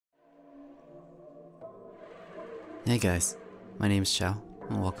Hey guys, my name is Chow,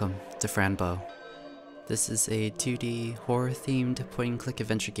 and welcome to Fran Bow. This is a 2D horror-themed point-and-click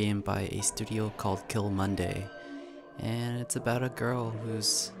adventure game by a studio called Kill Monday, and it's about a girl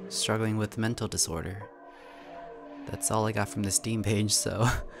who's struggling with mental disorder. That's all I got from the Steam page, so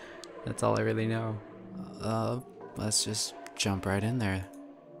that's all I really know. Let's just jump right in there.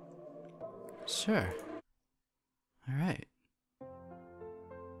 Sure. Alright.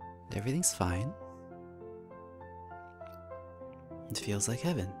 Everything's fine. It feels like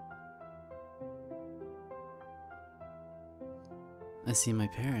heaven. I see my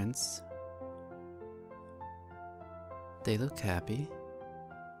parents. They look happy.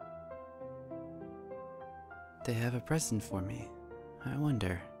 They have a present for me. I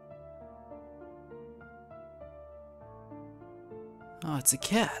wonder. Oh, it's a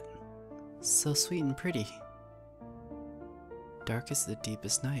cat. So sweet and pretty. Dark as the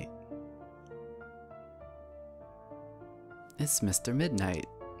deepest night. It's Mr. Midnight.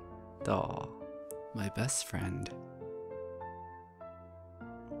 Aw, my best friend.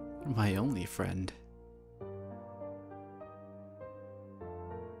 My only friend.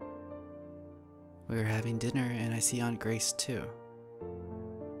 We were having dinner and I see Aunt Grace too.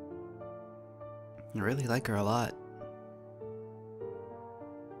 I really like her a lot.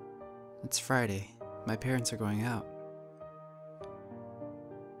 It's Friday. My parents are going out.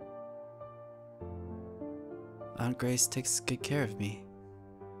 Aunt Grace takes good care of me.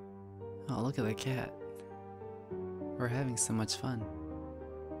 Oh, look at the cat. We're having so much fun.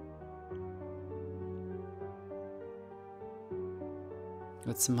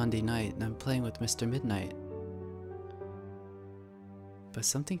 It's a Monday night and I'm playing with Mr. Midnight. But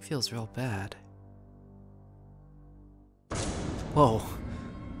something feels real bad. Whoa!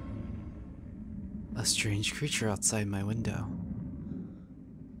 A strange creature outside my window.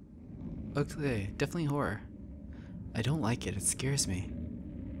 Okay, definitely horror. I don't like it, it scares me.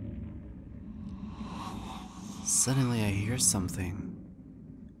 Suddenly I hear something.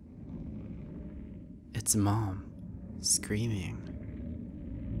 It's Mom, screaming.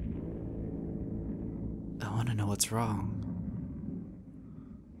 I want to know what's wrong.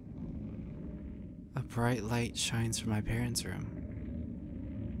 A bright light shines from my parents' room.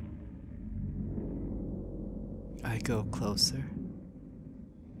 I go closer.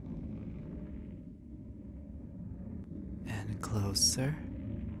 And closer.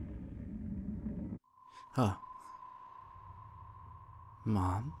 Oh.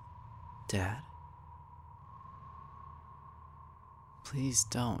 Mom? Dad? Please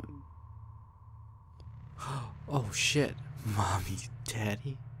don't. Oh shit. Mommy,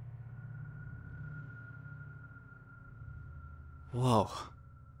 Daddy? Whoa.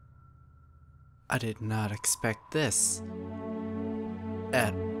 I did not expect this.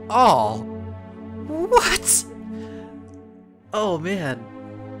 At all. What? Oh man.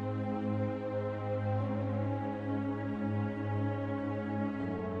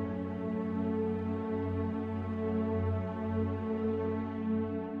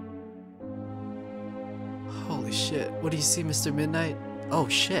 Holy shit. What do you see, Mr. Midnight? Oh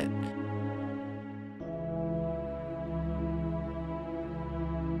shit.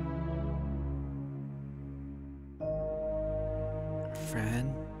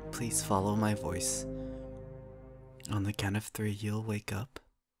 Fran, please follow my voice. On the count of 3, you'll wake up.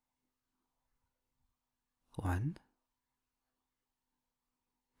 1,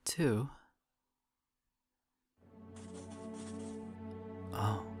 2.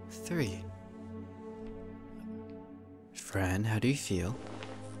 Oh, 3. Fran, how do you feel?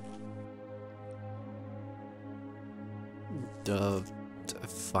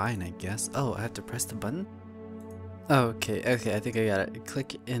 Fine, I guess. Oh, I have to press the button? Okay, I think I got it.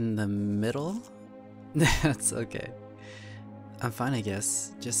 Click in the middle? That's okay. I'm fine, I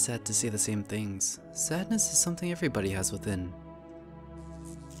guess. Just sad to see the same things. Sadness is something everybody has within.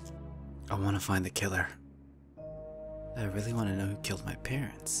 I want to find the killer. I really want to know who killed my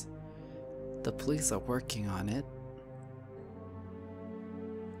parents. The police are working on it.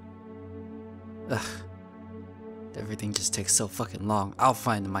 Ugh. Everything just takes so fucking long. I'll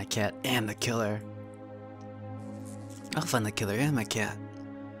find my cat and the killer. I'll find the killer and my cat.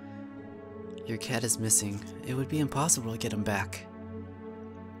 Your cat is missing. It would be impossible to get him back.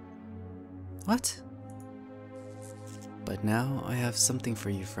 What? But now I have something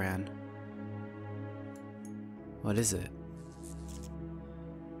for you, Fran. What is it?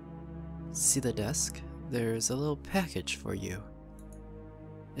 See the desk? There's a little package for you.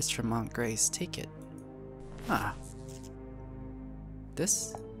 It's from Aunt Grace. Take it. Ah.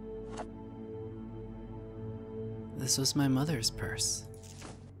 This? This was my mother's purse.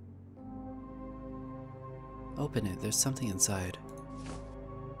 Open it, there's something inside.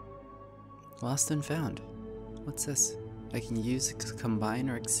 Lost and found. What's this? I can use, combine,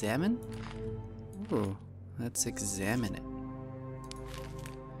 or examine? Ooh, let's examine it.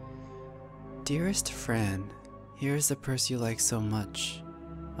 Dearest Fran, here's the purse you like so much.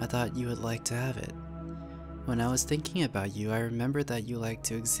 I thought you would like to have it. When I was thinking about you, I remembered that you like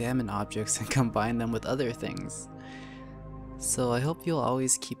to examine objects and combine them with other things. So I hope you'll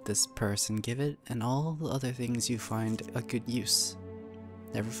always keep this purse and give it and all the other things you find a good use.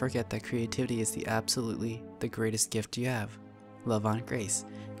 Never forget that creativity is absolutely the greatest gift you have. Love, Aunt Grace.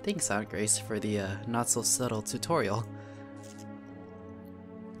 Thanks, Aunt Grace, for the not so subtle tutorial.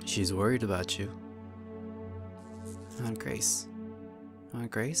 She's worried about you. Aunt Grace.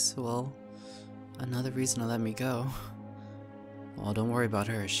 Aunt Grace? Well, another reason to let me go. Well, don't worry about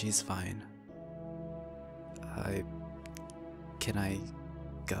her, she's fine. Can I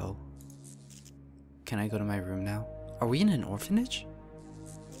go? Can I go to my room now? Are we in an orphanage?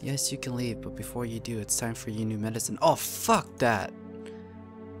 Yes, you can leave, but before you do, it's time for your new medicine. Oh, fuck that!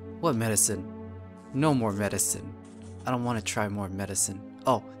 What medicine? No more medicine. I don't want to try more medicine.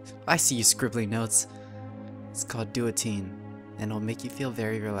 Oh, I see you scribbling notes. It's called duotine, and it'll make you feel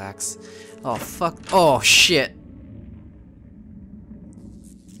very relaxed. Oh, fuck. Oh, shit!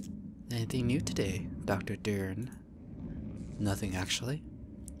 Anything new today, Dr. Dern? Nothing, actually.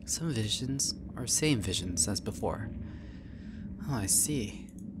 Some visions are same visions as before. Oh, I see.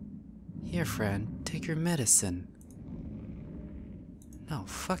 Here, Fran, take your medicine. No,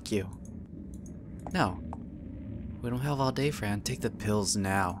 fuck you. No. We don't have all day, Fran. Take the pills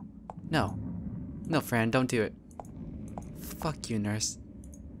now. No. No, Fran, don't do it. Fuck you, nurse.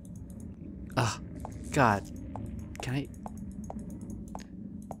 Ugh. God. Can I...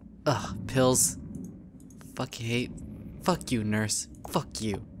 Ugh, pills. Fuck hate. Fuck you, nurse. Fuck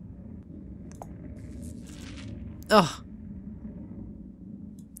you. Ugh.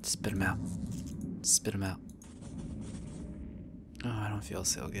 Spit him out. Spit him out. Oh, I don't feel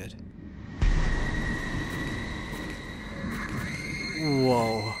so good.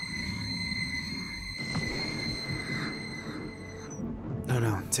 Whoa. No,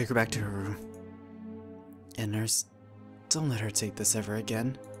 no, take her back to her room. And nurse, don't let her take this ever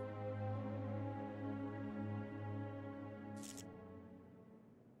again.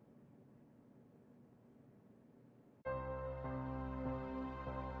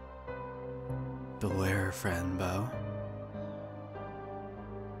 Beware, Fran Bow.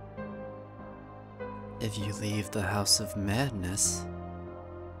 If you leave the House of Madness,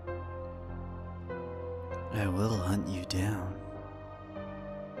 I will hunt you down,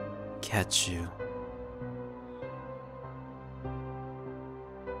 catch you,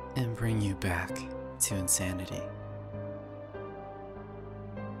 and bring you back to insanity.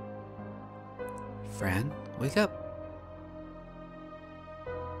 Fran, wake up!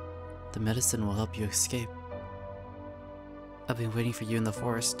 The medicine will help you escape. I've been waiting for you in the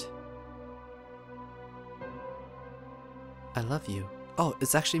forest. I love you. Oh,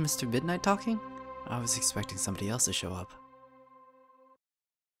 it's actually Mr. Midnight talking? I was expecting somebody else to show up.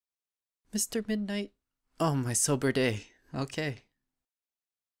 Mr. Midnight? Oh, my sober day. Okay.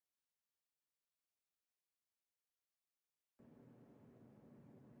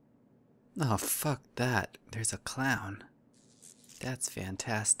 Oh, fuck that. There's a clown. That's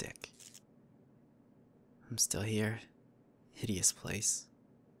fantastic. I'm still here. Hideous place.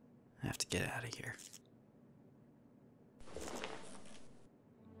 I have to get out of here.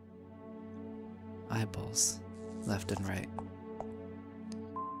 Eyeballs, left and right.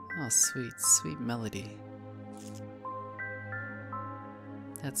 Oh, sweet, sweet melody.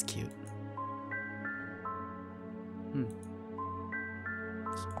 That's cute.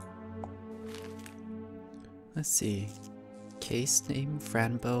 Let's see. Case name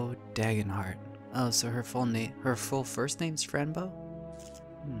Fran Bow Dagenhart. Oh, so her full first name's Fran Bow?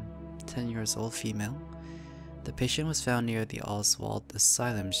 10 years old, female. The patient was found near the Oswald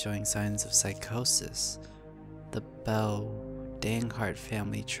Asylum showing signs of psychosis. The Bow Dagenhart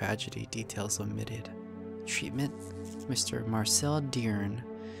family tragedy details omitted. Treatment? Mr. Marcel Dearn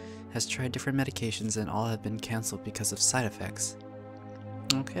has tried different medications and all have been cancelled because of side effects.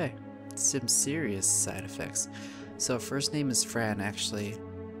 Okay, some serious side effects. So first name is Fran, actually.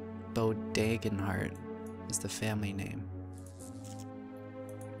 Bow Dagenhart is the family name.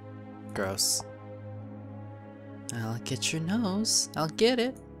 Gross. I'll get your nose. I'll get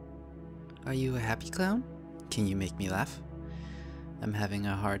it. Are you a happy clown? Can you make me laugh? I'm having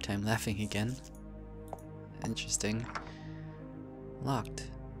a hard time laughing again. Interesting. Locked.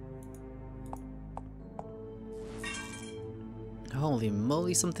 Holy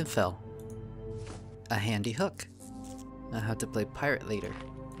moly, something fell. A handy hook. I'll have to play pirate later.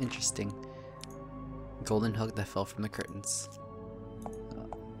 Interesting. Golden hook that fell from the curtains.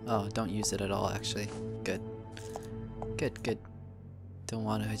 Oh, don't use it at all actually. Good. Good, good. Don't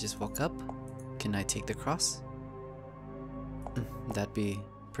want to, I just woke up. Can I take the cross? That'd be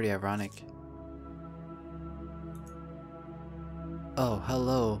pretty ironic. Oh,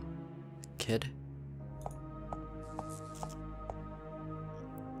 hello, kid.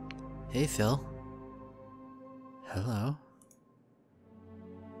 Hey, Phil. Hello.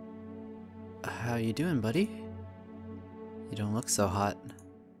 How you doing, buddy? You don't look so hot.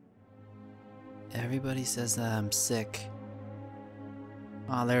 Everybody says that I'm sick.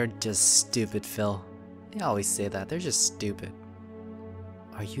 Aw, they're just stupid, Phil. They always say that. They're just stupid.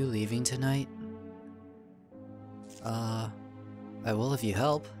 Are you leaving tonight? I will if you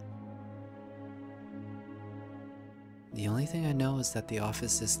help. The only thing I know is that the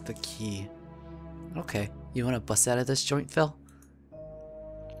office is the key. Okay, you wanna bust out of this joint, Phil?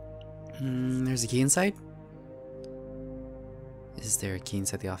 There's a key inside? Is there a key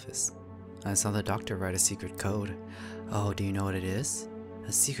inside the office? I saw the doctor write a secret code. Oh, do you know what it is?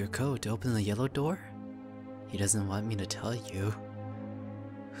 A secret code to open the yellow door? He doesn't want me to tell you.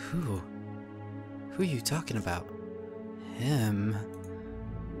 Who? Who are you talking about? Him.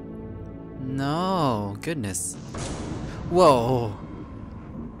 No, goodness. Whoa!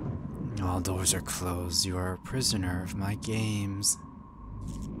 All doors are closed. You are a prisoner of my games.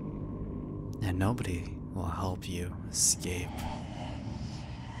 And nobody will help you escape.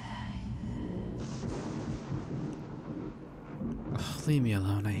 Oh, leave me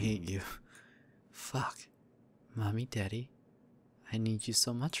alone, I hate you. Fuck. Mommy, Daddy, I need you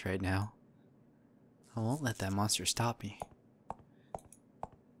so much right now. I won't let that monster stop me.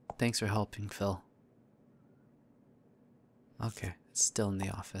 Thanks for helping, Phil. Okay, it's still in the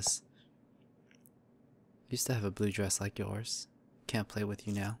office. Used to have a blue dress like yours. Can't play with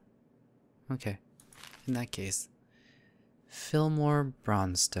you now. Okay, in that case. Fillmore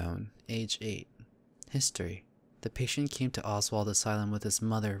Bronstone, age 8. History. The patient came to Oswald Asylum with his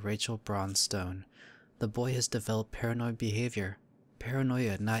mother, Rachel Bronstone. The boy has developed paranoid behavior.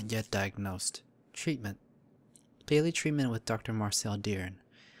 Paranoia not yet diagnosed. Treatment. Daily treatment with Dr. Marcel Deern.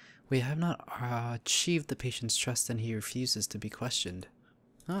 We have not achieved the patient's trust and he refuses to be questioned.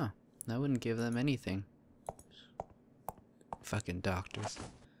 Huh, I wouldn't give them anything. Fucking doctors.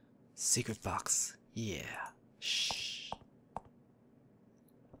 Secret box. Yeah. Shh.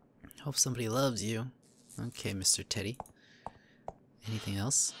 Hope somebody loves you. Okay, Mr. Teddy. Anything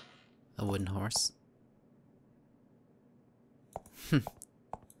else? A wooden horse?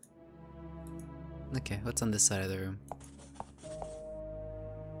 Okay, what's on this side of the room?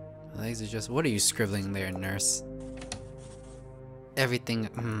 My legs are just... What are you scribbling there, nurse?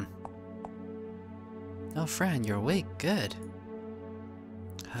 Everything... Oh, Fran, you're awake. Good.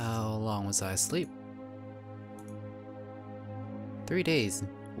 How long was I asleep? 3 days.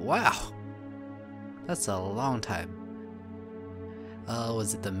 Wow! That's a long time.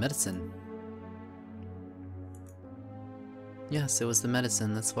 Was it the medicine? Yes, it was the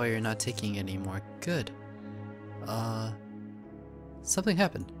medicine. That's why you're not taking it anymore. Good. Something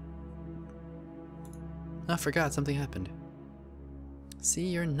happened. I forgot something happened. See,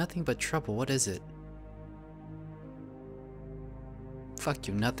 you're nothing but trouble. What is it? Fuck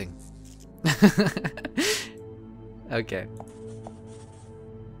you, nothing. Okay.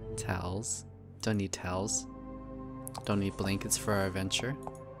 Towels. Don't need towels. Don't need blankets for our adventure.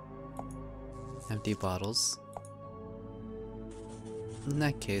 Empty bottles. In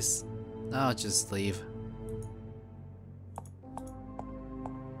that case, I'll just leave.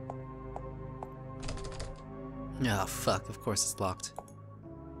 Oh fuck, of course it's locked.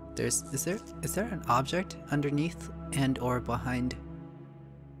 Is there an object underneath and or behind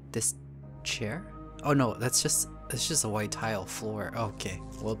this chair? Oh no, it's just a white tile floor. Okay,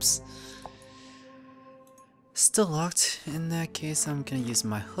 whoops. Still locked. In that case, I'm gonna use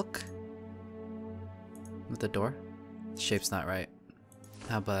my hook with the door. The shape's not right.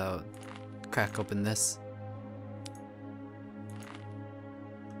 How about crack open this?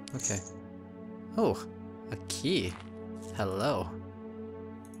 Okay. Oh, a key. Hello.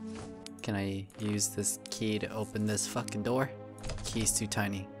 Can I use this key to open this fucking door? Key's too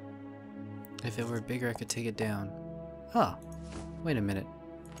tiny. If it were bigger, I could take it down. Oh, wait a minute.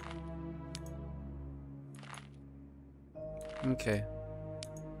 Okay.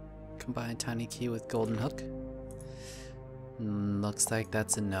 Combine tiny key with golden hook. Looks like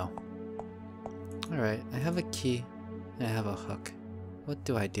that's a no. Alright, I have a key and I have a hook. What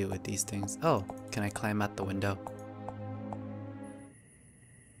do I do with these things? Oh, can I climb out the window?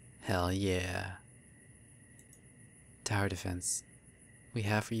 Hell yeah. Tower defense. We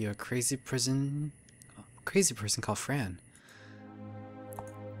have for you a crazy person called Fran.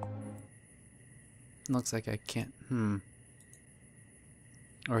 Looks like I can't.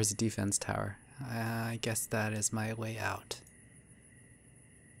 Or is a defense tower? I guess that is my way out.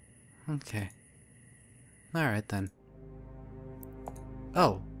 Okay. Alright then.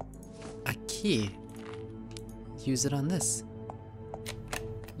 Oh! A key! Use it on this.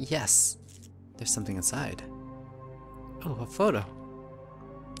 Yes! There's something inside. Oh, a photo!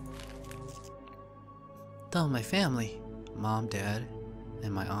 Oh, my family. Mom, Dad,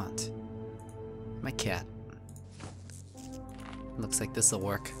 and my aunt. My cat. Looks like this'll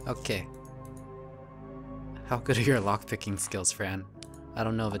work. Okay. How good are your lockpicking skills, Fran? I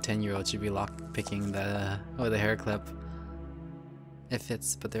don't know if a 10-year-old should be lockpicking with a hair clip. It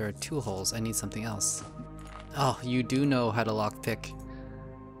fits, but there are 2 holes. I need something else. Oh, you do know how to lockpick.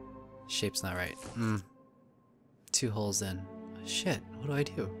 Shape's not right. 2 holes in. Shit, what do I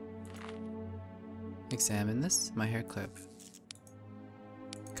do? Examine this. My hair clip.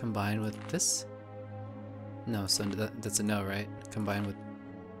 Combine with this? No, so that's a no, right? Combine with...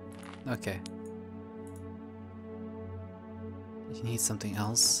 Okay. You need something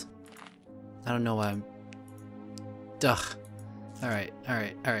else? I don't know why I'm... Ugh. Alright.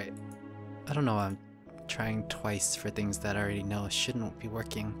 I don't know why I'm trying twice for things that I already know shouldn't be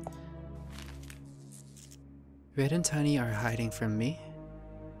working. Red and Tiny are hiding from me?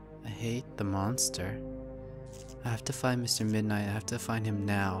 I hate the monster. I have to find Mr. Midnight. I have to find him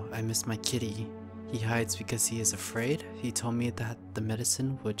now. I miss my kitty. He hides because he is afraid. He told me that the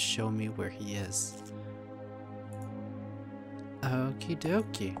medicine would show me where he is. Okie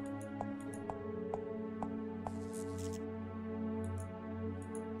dokie.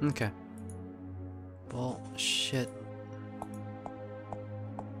 Okay. Well, shit.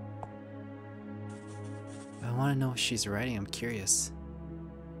 I want to know what she's writing. I'm curious.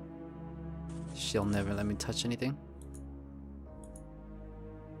 She'll never let me touch anything.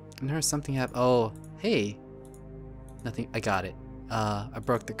 And there's something oh, hey! Nothing, I got it. I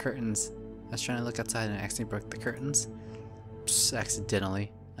broke the curtains. I was trying to look outside and I accidentally broke the curtains. Psst,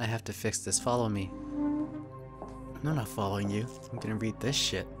 accidentally. I have to fix this. Follow me. I'm not following you. I'm gonna read this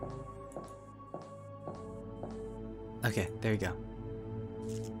shit. Okay, there you go.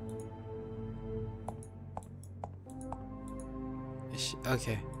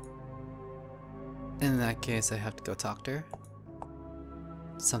 Okay. In that case, I have to go talk to her.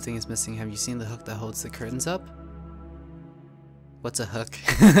 Something is missing. Have you seen the hook that holds the curtains up? What's a hook?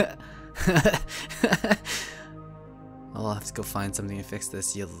 I'll have to go find something to fix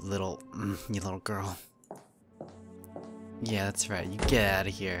this, you little girl. Yeah, that's right. You get out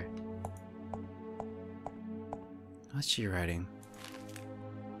of here. What's she writing?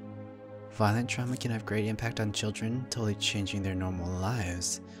 Violent trauma can have great impact on children, totally changing their normal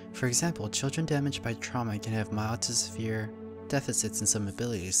lives. For example, children damaged by trauma can have mild to severe deficits in some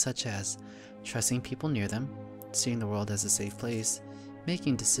abilities, such as trusting people near them, seeing the world as a safe place,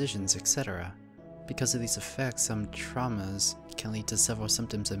 making decisions, etc. Because of these effects, some traumas can lead to several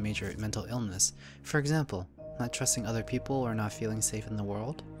symptoms of major mental illness. For example, not trusting other people or not feeling safe in the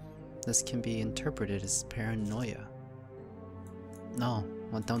world. This can be interpreted as paranoia. No,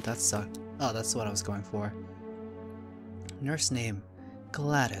 well, don't that suck? Oh, that's what I was going for. Nurse name,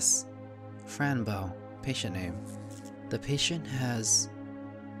 Gladys. Fran Bow, patient name. The patient has...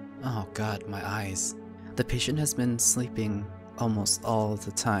 Oh god, my eyes. The patient has been sleeping almost all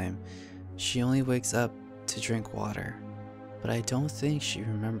the time. She only wakes up to drink water. But I don't think she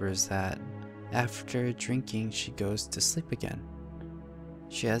remembers that after drinking she goes to sleep again.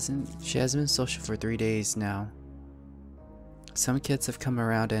 She hasn't been social for 3 days now. Some kids have come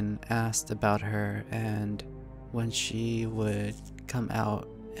around and asked about her and when she would come out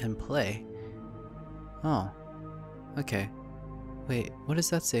and play. Oh, okay. Wait, what does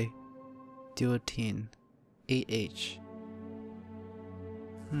that say? Duotine. 8H.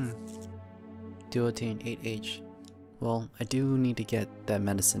 Duotine 8H. Well, I do need to get that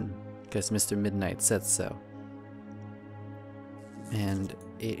medicine because Mr. Midnight said so. And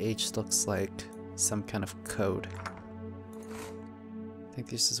 8H looks like some kind of code. I think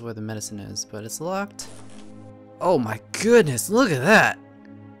this is where the medicine is, but it's locked. Oh my goodness, look at that!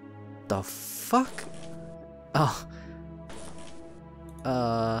 The fuck? Oh.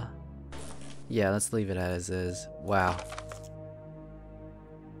 Yeah, let's leave it as is. Wow.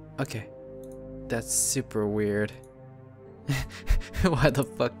 Okay. That's super weird. Why the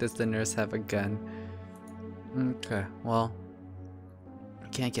fuck does the nurse have a gun? Okay, well. I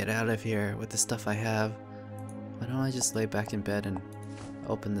can't get out of here with the stuff I have. Why don't I just lay back in bed and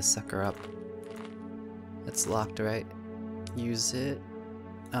open this sucker up? It's locked, right? use it.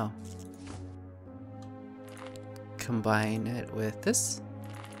 Oh. Combine it with this?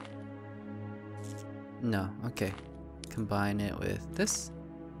 No, okay. Combine it with this.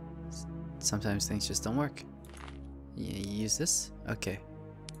 Sometimes things just don't work. Yeah, use this? Okay.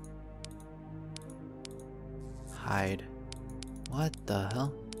 Hide. What the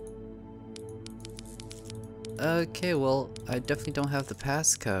hell? Okay, well, I definitely don't have the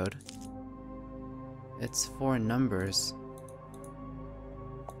passcode. It's 4 numbers.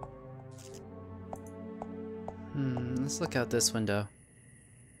 Let's look out this window.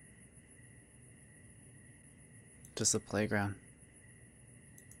 Just a playground.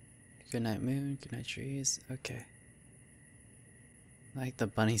 Good night moon, good night trees. Okay. I like the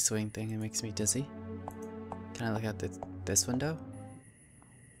bunny swing thing, it makes me dizzy. Can I look out this window?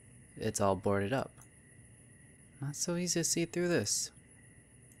 It's all boarded up. Not so easy to see through this.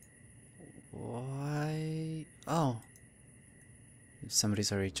 Why? Oh. If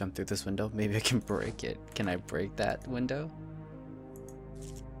somebody's already jumped through this window, maybe I can break it. Can I break that window?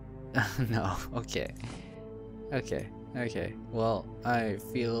 No, okay. Okay. Well, I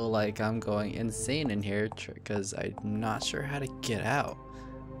feel like I'm going insane in here because I'm not sure how to get out.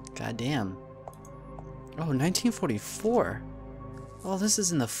 God damn. Oh, 1944. Oh, this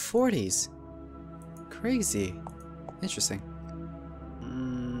is in the 40s. Crazy. Interesting.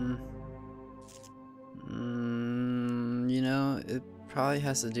 You know, it probably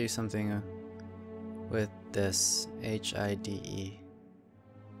has to do something with this HIDE.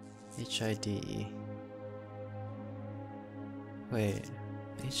 HIDE. Wait.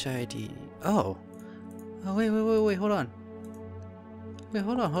 HIDE. Oh. Oh, wait, hold on. Wait,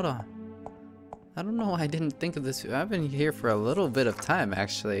 hold on. I don't know why I didn't think of this. I've been here for a little bit of time,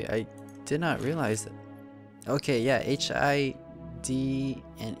 actually. I did not realize that. Okay, yeah, H, I, D,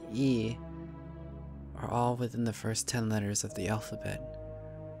 and E are all within the first 10 letters of the alphabet.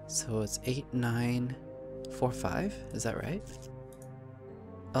 So it's 8945, is that right?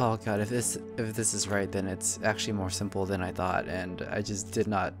 Oh god, if this is right, then it's actually more simple than I thought, and I just did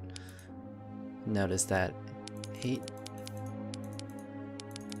not notice that. 8.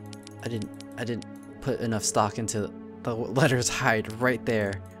 I didn't put enough stock into the letters hide right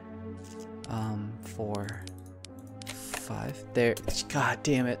there. 4, 5. There. God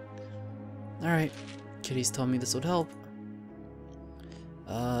damn it. Alright. Kitty's told me this would help.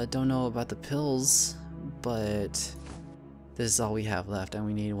 Don't know about the pills, but this is all we have left, and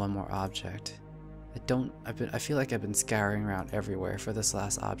we need one more object. I feel like I've been scouring around everywhere for this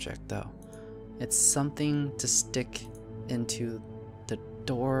last object, though. It's something to stick into the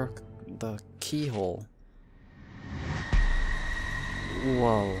door, the keyhole.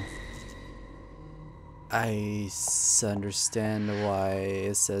 Whoa. I understand why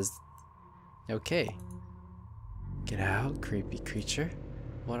it says, okay. Get out, creepy creature.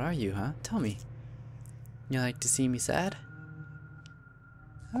 What are you, huh? Tell me. You like to see me sad?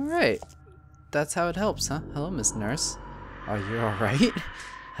 Alright. That's how it helps, huh? Hello, Miss Nurse. Are you alright?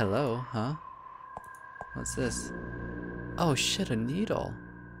 Hello, huh? What's this? Oh shit, a needle.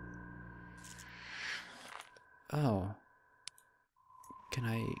 Oh. Can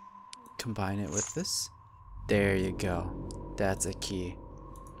I combine it with this? There you go. That's a key.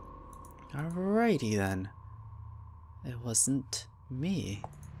 Alrighty then. It wasn't me,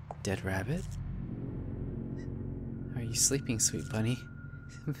 dead rabbit. Are you sleeping, sweet bunny?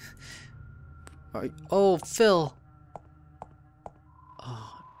 Oh, Phil!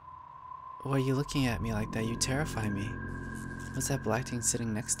 Oh, why are you looking at me like that? You terrify me. What's that black thing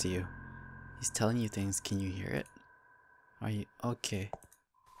sitting next to you? He's telling you things. Can you hear it? Are you okay?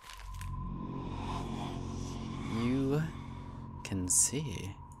 You can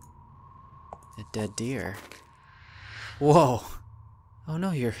see a dead deer. Whoa! Oh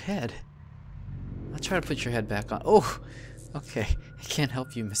no, your head. I'll try to put your head back on. Oh! Okay, I can't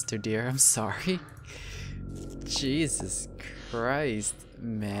help you, Mr. Deer. I'm sorry. Jesus Christ,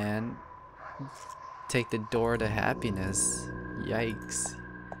 man. Take the door to happiness. Yikes.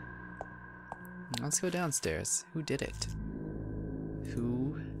 Let's go downstairs. Who did it?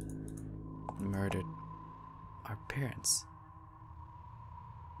 Who murdered our parents?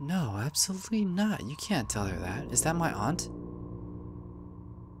 No, absolutely not. You can't tell her that. Is that my aunt?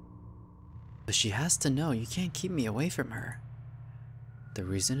 But she has to know. You can't keep me away from her. The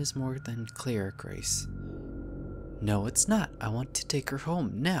reason is more than clear, Grace. No, it's not. I want to take her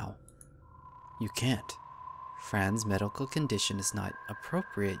home now. You can't. Fran's medical condition is not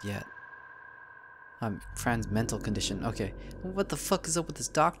appropriate yet. Fran's mental condition. Okay. What the fuck is up with this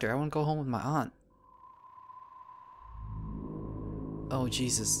doctor? I want to go home with my aunt. Oh,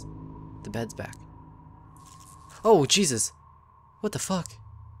 Jesus. The bed's back. Oh, Jesus. What the fuck?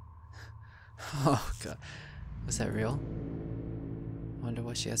 Oh god. Was that real? I wonder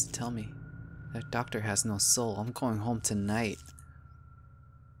what she has to tell me. That doctor has no soul. I'm going home tonight.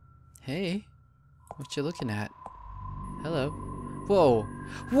 Hey, what you looking at? Hello. Whoa!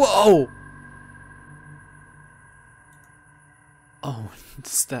 Whoa! Oh,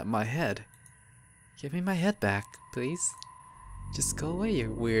 is that my head? Give me my head back, please. Just go away, you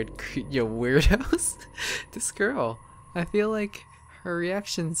weirdos. This girl, I feel like her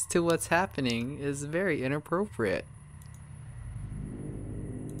reactions to what's happening is very inappropriate.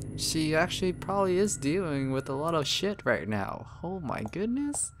 She actually probably is dealing with a lot of shit right now. Oh my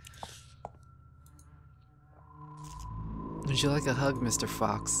goodness. Would you like a hug, Mr.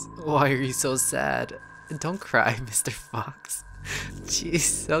 Fox? Why are you so sad? Don't cry, Mr. Fox.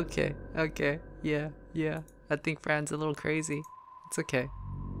 Jeez, okay, yeah. I think Fran's a little crazy. It's okay.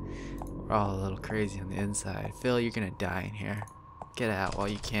 We're all a little crazy on the inside. Phil, you're gonna die in here. Get out while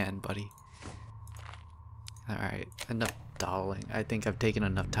you can, buddy. Alright, enough dawdling. I think I've taken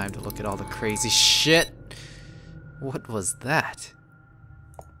enough time to look at all the crazy shit. What was that?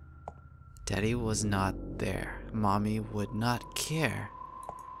 Daddy was not there. Mommy would not care.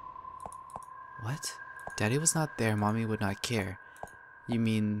 What? Daddy was not there. Mommy would not care. You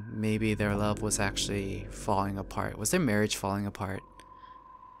mean maybe their love was actually falling apart? Was their marriage falling apart?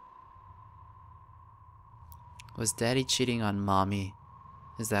 Was Daddy cheating on Mommy?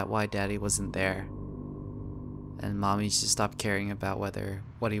 Is that why Daddy wasn't there? And Mommy just stopped caring about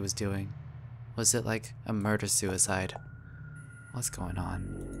what he was doing? Was it like a murder-suicide? What's going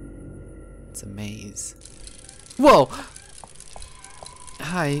on? It's a maze. Whoa!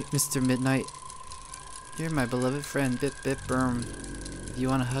 Hi, Mr. Midnight. You're my beloved friend, Bip Bip Berm. If you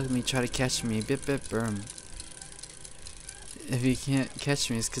want to hug me, try to catch me, Bip Bip Berm. If you can't catch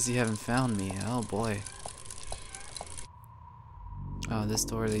me, it's because you haven't found me. Oh boy. Oh, this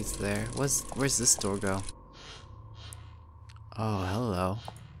door leads there. Where's this door go? Oh, hello.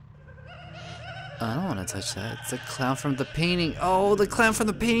 I don't want to touch that. It's the clown from the painting. Oh, the clown from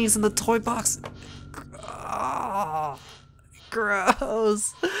the painting's in the toy box. Oh,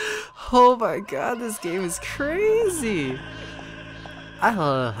 gross. Oh my god, this game is crazy. I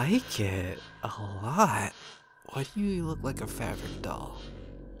like it a lot. Why do you look like a fabric doll?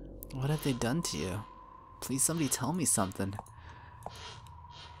 What have they done to you? Please somebody tell me something.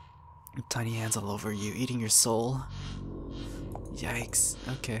 Tiny hands all over you, eating your soul. Yikes.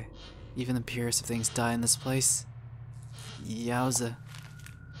 Okay. Even the purest of things die in this place. Yowza.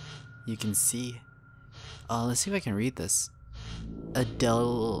 You can see. Let's see if I can read this. Adelaida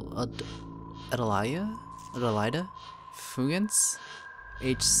Fugans,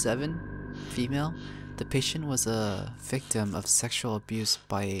 age 7, female. The patient was a victim of sexual abuse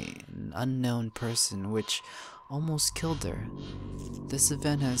by an unknown person which almost killed her. This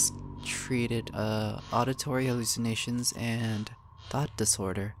event has treated auditory hallucinations and thought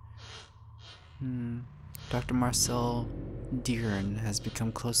disorder. Dr. Marcel Deeren has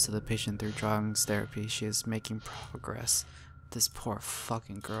become close to the patient through drawings therapy. She is making progress. This poor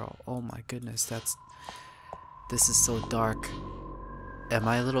fucking girl. Oh my goodness, this is so dark. Am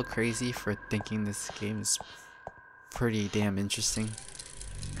I a little crazy for thinking this game is pretty damn interesting?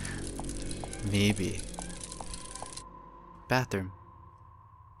 Maybe. Bathroom.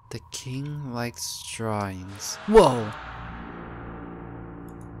 The king likes drawings. Whoa!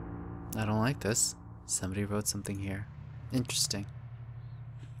 I don't like this. Somebody wrote something here. Interesting.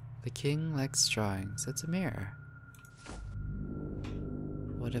 The king likes drawings. It's a mirror.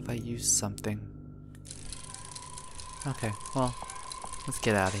 What if I use something? Okay, well, let's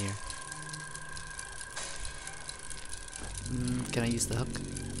get out of here. Can I use the hook?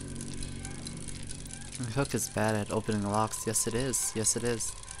 The hook is bad at opening locks. Yes it is. Yes it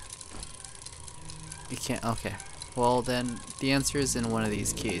is. You can't. Okay. Well then, the answer is in one of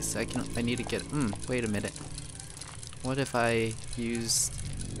these keys. I need to get. Wait a minute. What if I use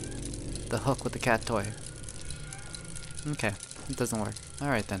the hook with the cat toy? Okay, it doesn't work. All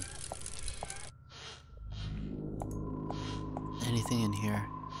right then. Anything in here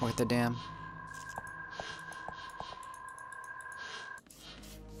worth a damn?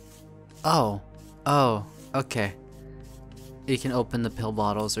 Oh, okay. You can open the pill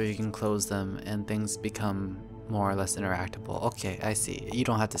bottles or you can close them and things become more or less interactable. Okay, I see. You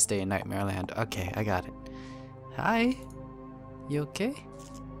don't have to stay in Nightmare Land. Okay, I got it. Hi? You okay?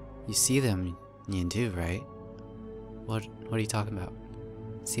 You see them, you do, right? What are you talking about?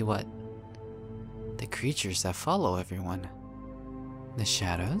 See what? The creatures that follow everyone. The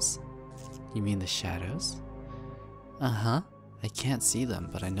shadows? You mean the shadows? Uh-huh. I can't see them,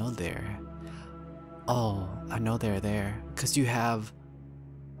 but I know they're... Oh, I know they're there. Because you have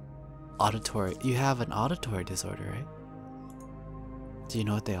you have an auditory disorder, right? Do you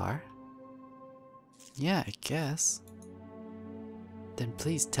know what they are? Yeah, I guess. Then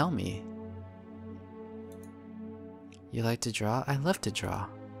please tell me. You like to draw? I love to draw.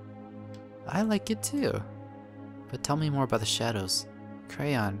 I like it too. But tell me more about the shadows.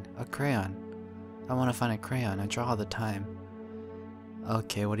 Crayon. A crayon. I want to find a crayon. I draw all the time.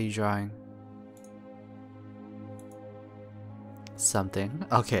 Okay, what are you drawing? Something.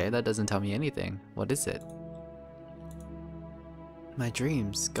 Okay, that doesn't tell me anything. What is it? My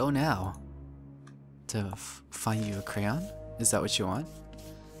dreams. Go now. To find you a crayon? Is that what you want?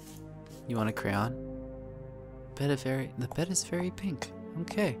 You want a crayon? The bed is very pink.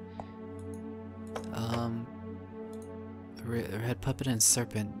 Okay. Red puppet and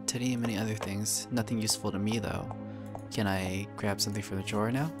serpent. Teddy and many other things. Nothing useful to me though. Can I grab something from the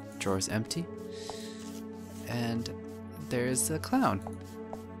drawer now? Drawer is empty. And there's a clown.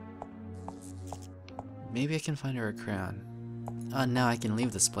 Maybe I can find her a crayon. Now I can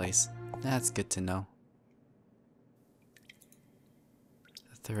leave this place. That's good to know.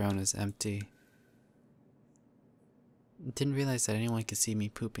 The throne is empty. Didn't realize that anyone could see me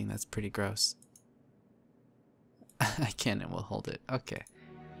pooping. That's pretty gross. I can and will hold it. Okay.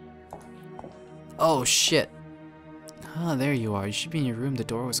 Oh shit. Ah, there you are. You should be in your room. The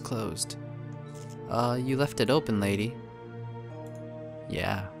door was closed. You left it open, lady.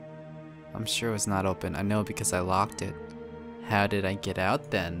 Yeah. I'm sure it was not open. I know because I locked it. How did I get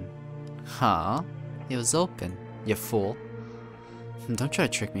out then? Huh? It was open, you fool. Don't try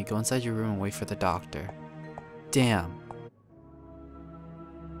to trick me. Go inside your room and wait for the doctor. Damn.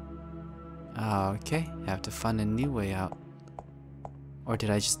 Okay, I have to find a new way out. Or did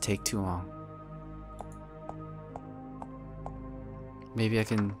I just take too long? Maybe I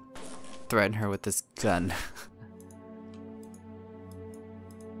can threaten her with this gun.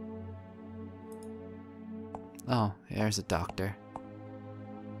 Oh, there's a doctor.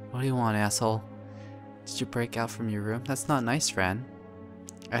 What do you want, asshole? Did you break out from your room? That's not nice, Fran.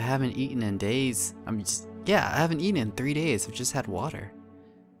 I haven't eaten in days. I haven't eaten in 3 days. I've just had water.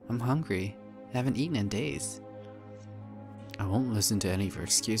 I'm hungry. I haven't eaten in days. I won't listen to any of your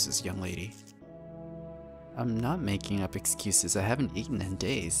excuses, young lady. I'm not making up excuses. I haven't eaten in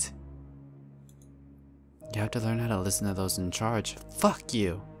days. You have to learn how to listen to those in charge. Fuck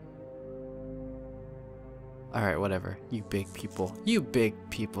you! Alright, whatever. You big people. You big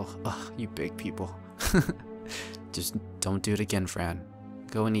people. Ugh, you big people. Just don't do it again, Fran.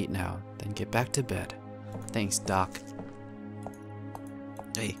 Go and eat now, then get back to bed. Thanks, Doc.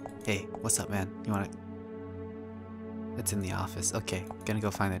 Hey, what's up, man? You wanna... It's in the office. Okay, gonna go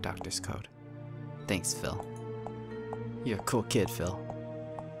find the doctor's code. Thanks, Phil. You're a cool kid, Phil.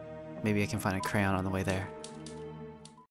 Maybe I can find a crayon on the way there.